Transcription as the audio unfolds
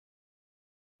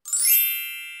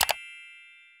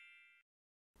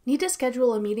Need to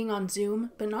schedule a meeting on Zoom,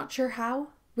 but not sure how?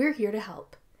 We're here to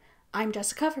help. I'm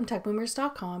Jessica from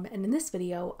TechBoomers.com, and in this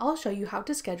video, I'll show you how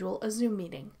to schedule a Zoom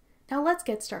meeting. Now let's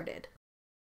get started.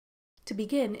 To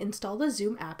begin, install the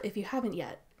Zoom app if you haven't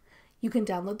yet. You can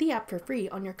download the app for free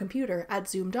on your computer at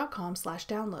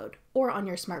zoom.com/download, or on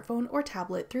your smartphone or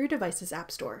tablet through your device's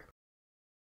app store.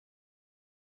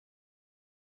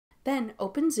 Then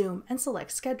open Zoom and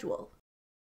select Schedule.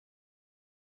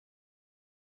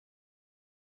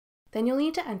 Then you'll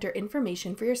need to enter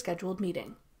information for your scheduled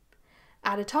meeting.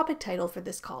 Add a topic title for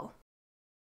this call.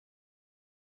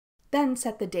 Then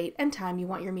set the date and time you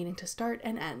want your meeting to start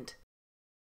and end.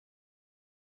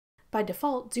 By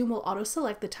default, Zoom will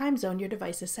auto-select the time zone your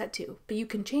device is set to, but you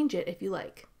can change it if you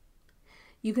like.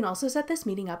 You can also set this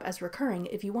meeting up as recurring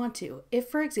if you want to, if,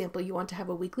 for example, you want to have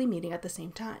a weekly meeting at the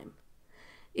same time.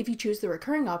 If you choose the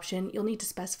recurring option, you'll need to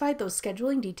specify those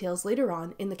scheduling details later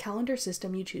on in the calendar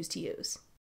system you choose to use.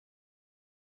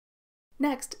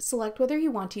 Next, select whether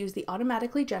you want to use the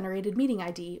automatically generated meeting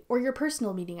ID or your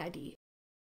personal meeting ID.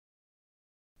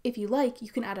 If you like, you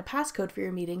can add a passcode for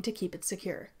your meeting to keep it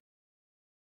secure.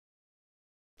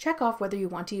 Check off whether you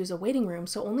want to use a waiting room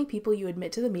so only people you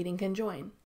admit to the meeting can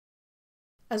join,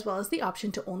 as well as the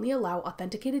option to only allow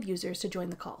authenticated users to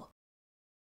join the call.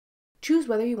 Choose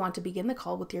whether you want to begin the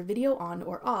call with your video on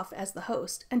or off as the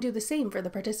host, and do the same for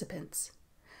the participants.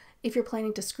 If you're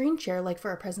planning to screen share like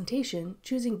for a presentation,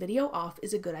 choosing video off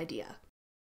is a good idea.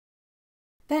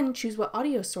 Then choose what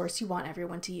audio source you want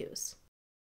everyone to use.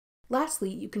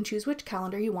 Lastly, you can choose which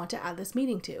calendar you want to add this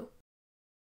meeting to.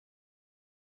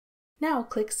 Now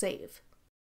click Save.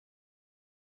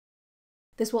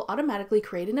 This will automatically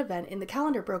create an event in the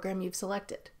calendar program you've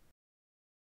selected.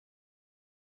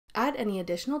 Add any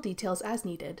additional details as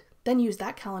needed, then use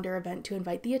that calendar event to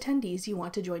invite the attendees you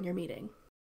want to join your meeting.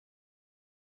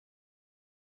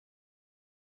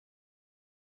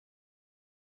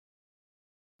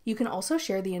 You can also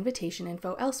share the invitation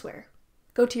info elsewhere.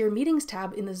 Go to your Meetings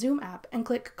tab in the Zoom app and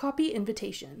click Copy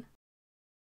Invitation.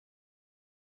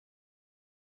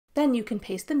 Then you can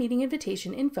paste the meeting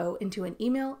invitation info into an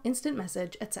email, instant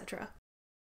message, etc.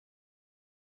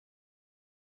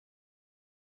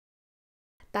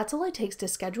 That's all it takes to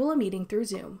schedule a meeting through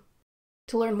Zoom.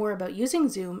 To learn more about using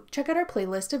Zoom, check out our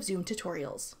playlist of Zoom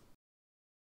tutorials.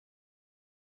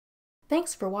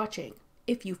 Thanks for watching.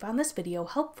 If you found this video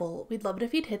helpful, we'd love it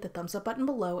if you'd hit the thumbs up button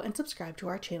below and subscribe to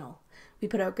our channel. We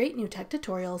put out great new tech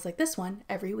tutorials like this one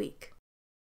every week.